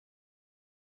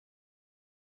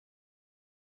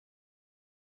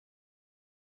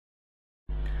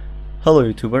Hello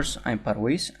YouTubers, I'm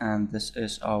Parvez and this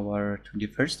is our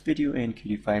 21st video in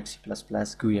Qt5 C++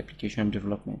 GUI application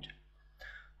development.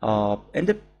 In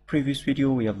the previous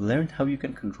video we have learned how you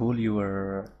can control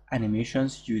your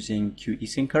animations using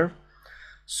Qt curve.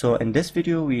 So in this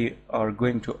video we are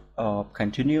going to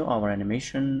continue our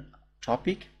animation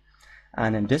topic,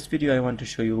 and in this video I want to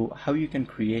show you how you can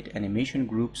create animation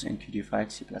groups in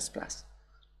Qt5 C++.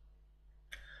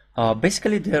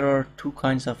 Basically there are two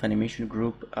kinds of animation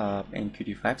group in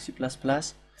Qt5 C++.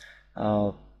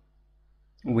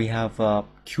 We have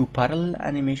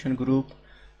QParallelAnimationGroup.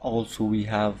 Also we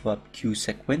have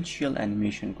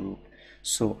QSequentialAnimationGroup.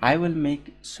 So I will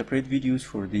make separate videos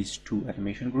for these two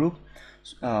animation groups.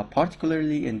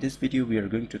 Particularly in this video we are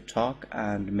going to talk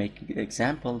and make an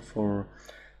example for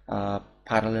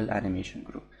parallel animation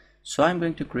group. So I'm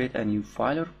going to create a new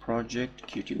file or project,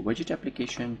 Qt widget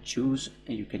application. Choose,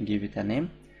 you can give it a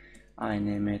name. I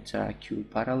name it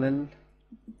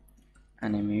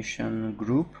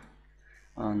QParallelAnimationGroup,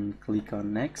 and click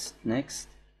on next,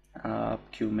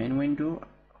 Q main window,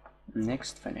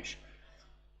 next, finish.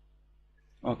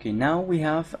 Okay, now we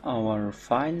have our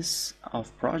files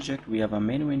of project. We have a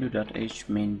main window.h,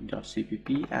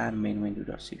 main.cpp, and main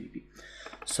window.cpp.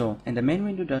 So in the main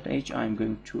window.h I'm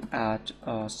going to add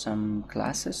some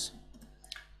classes.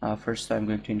 First I'm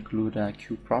going to include a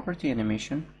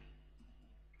QPropertyAnimation.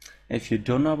 If you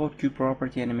don't know about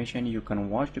QPropertyAnimation, you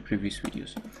can watch the previous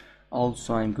videos.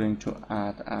 Also I'm going to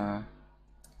add a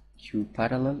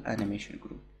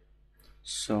QParallelAnimationGroup.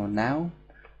 So now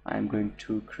I'm going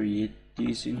to create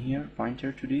these in here,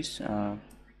 pointer to this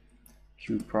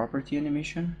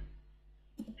QPropertyAnimation.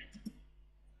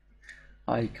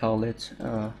 I call it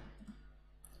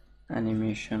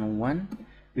animation 1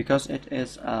 because it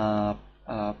is a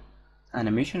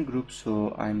animation group,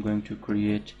 so I'm going to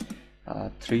create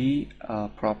three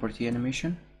property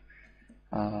animation.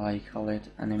 I call it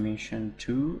animation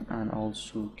 2, and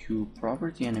also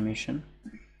QPropertyAnimation.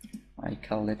 I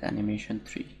call it animation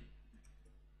 3.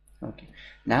 Okay,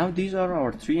 now these are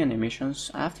our three animations.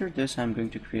 After this I'm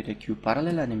going to create a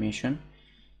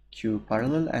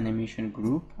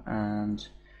QParallelAnimationGroup, and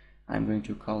I'm going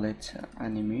to call it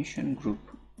animation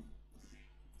group,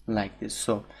 like this.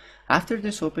 So after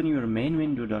this, open your main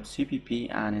window.cpp,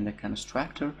 and in the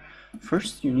constructor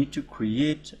first you need to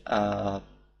create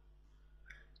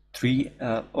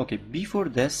okay, before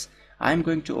this I'm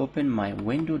going to open my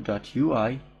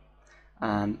window.ui,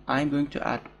 and I'm going to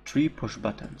add three push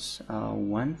buttons,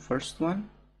 first one,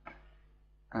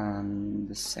 and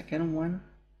the second one,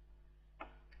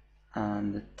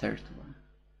 and the third one,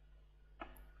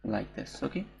 like this.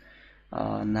 Okay,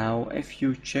 now if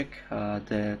you check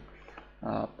the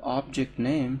object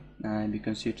name, you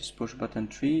can see it is push button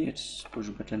 3, it's push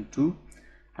button 2,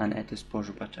 and it is push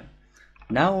button.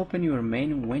 Now open your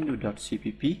main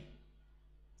window.cpp,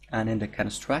 and in the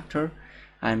constructor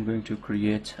I'm going to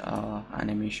create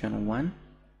animation 1,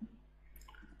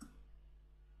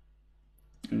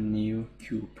 new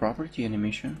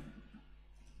QPropertyAnimation.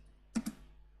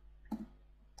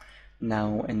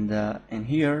 Now in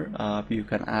here you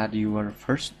can add your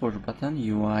first push button,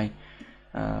 UI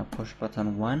push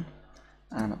button 1,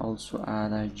 and also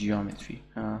add a geometry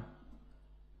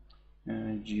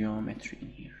in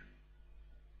here.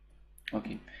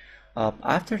 Okay,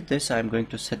 after this I'm going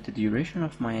to set the duration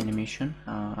of my animation.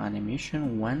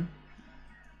 Animation 1,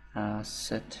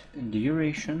 set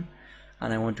duration,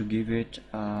 and I want to give it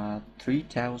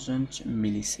 3000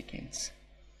 milliseconds.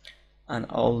 And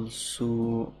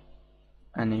also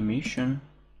animation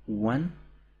 1,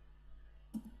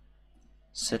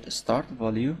 set start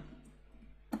value.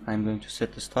 I'm going to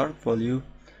set the start value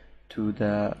to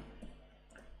the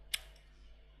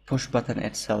push button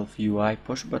itself, UI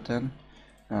push button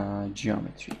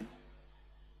geometry.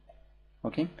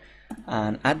 Okay,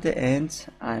 and at the end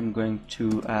I'm going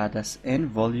to add as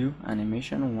end value,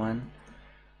 animation 1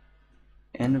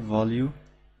 end value,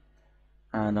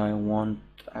 and I want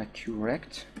a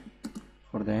correct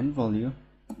for the end value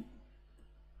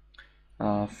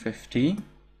 50,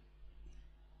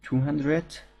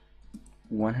 200,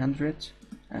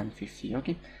 150.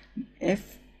 Okay,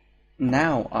 if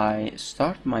now I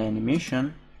start my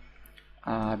animation,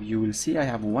 you will see I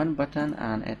have one button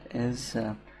and it is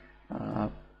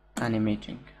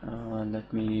animating.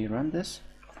 Let me run this.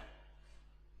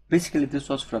 Basically this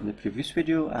was from the previous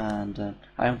video, and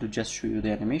I want to just show you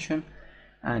the animation,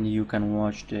 and you can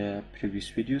watch the previous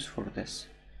videos for this.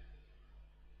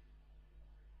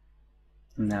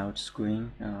 Now it's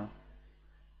going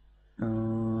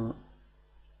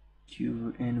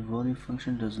QEnValue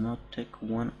function does not take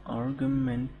one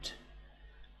argument,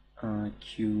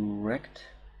 correct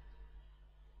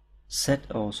set,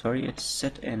 oh sorry, it's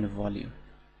set and volume.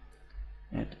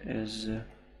 It is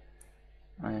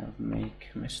I have made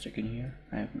a mistake in here.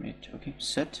 I have made, okay,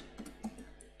 set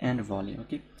and volume.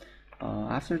 Okay,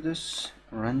 after this,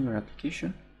 run your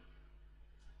application.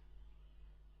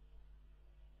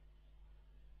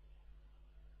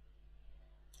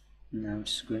 Now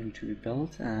it's going to be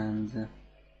built, and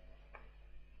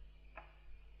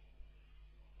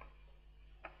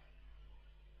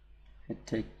it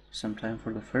takes some time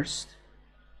for the first.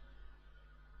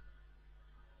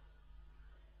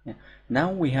 Yeah.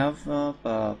 Now we have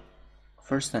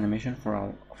first animation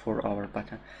for our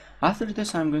button. After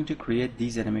this, I'm going to create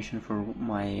these animation for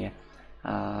my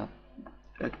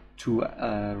two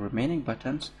remaining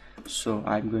buttons. So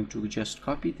I'm going to just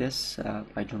copy this.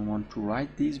 I don't want to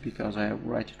write these because I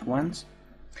write it once.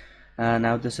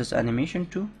 Now this is animation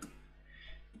 2,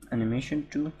 animation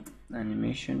 2,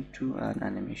 animation 2, and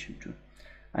animation 2,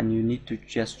 and you need to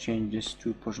just change this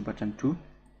to push button 2,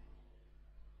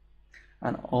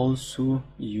 and also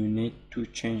you need to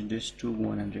change this to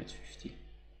 150.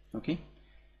 Okay,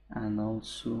 and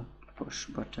also push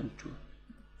button 2.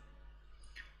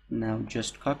 Now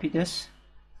just copy this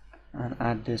and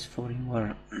add this for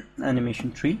your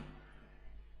animation 3,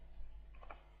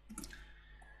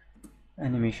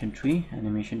 animation 3,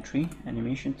 animation 3,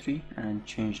 animation 3, and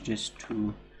change this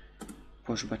to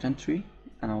push button 3,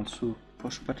 and also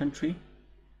push button 3,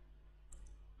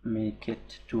 make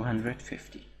it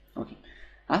 250. Okay,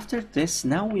 after this,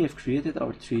 now we have created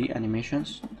our 3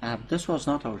 animations. This was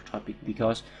not our topic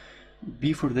because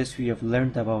before this we have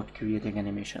learned about creating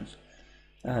animations.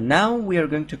 Now we are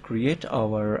going to create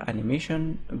our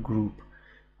animation group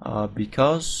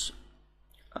because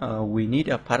we need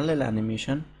a parallel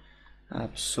animation.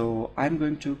 So I'm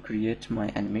going to create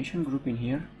my animation group in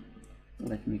here.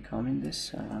 Let me comment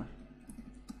this,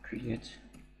 create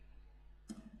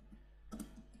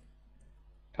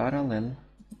parallel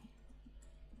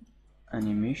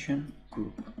animation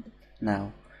group.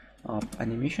 Now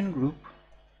animation group,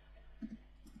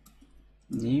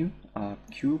 new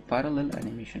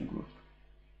QParallelAnimationGroup.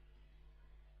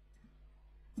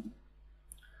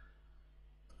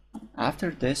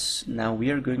 After this, now we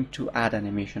are going to add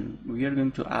animation. We are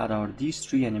going to add these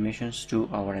 3 animations to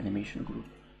our animation group.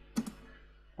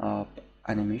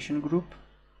 Animation group,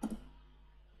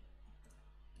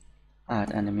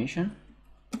 add animation,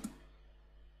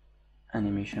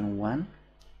 animation 1,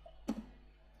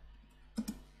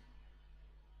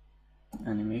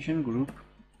 animation group,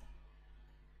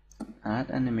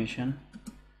 add animation,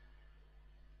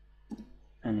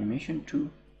 animation 2,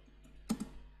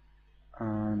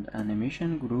 and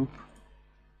animation group,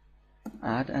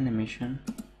 add animation,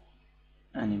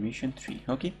 animation 3.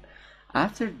 Okay,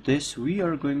 after this we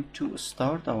are going to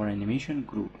start our animation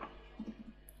group.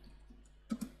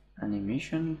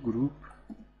 Animation group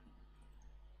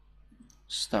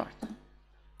start.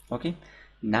 Okay,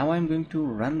 now I'm going to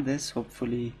run this.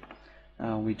 Hopefully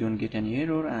we don't get any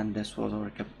error, and this was our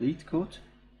complete code.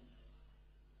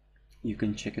 You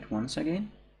can check it once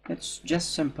again. It's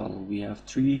just simple. We have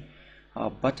 3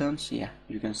 buttons. Yeah,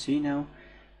 you can see now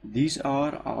these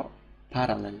are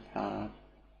parallel.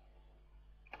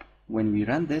 When we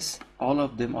run this, all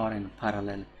of them are in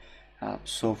parallel.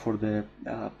 So for the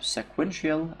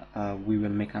sequential, we will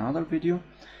make another video.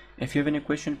 If you have any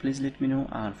question, please let me know,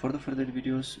 and for the further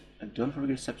videos, don't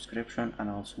forget subscription and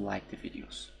also like the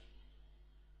videos.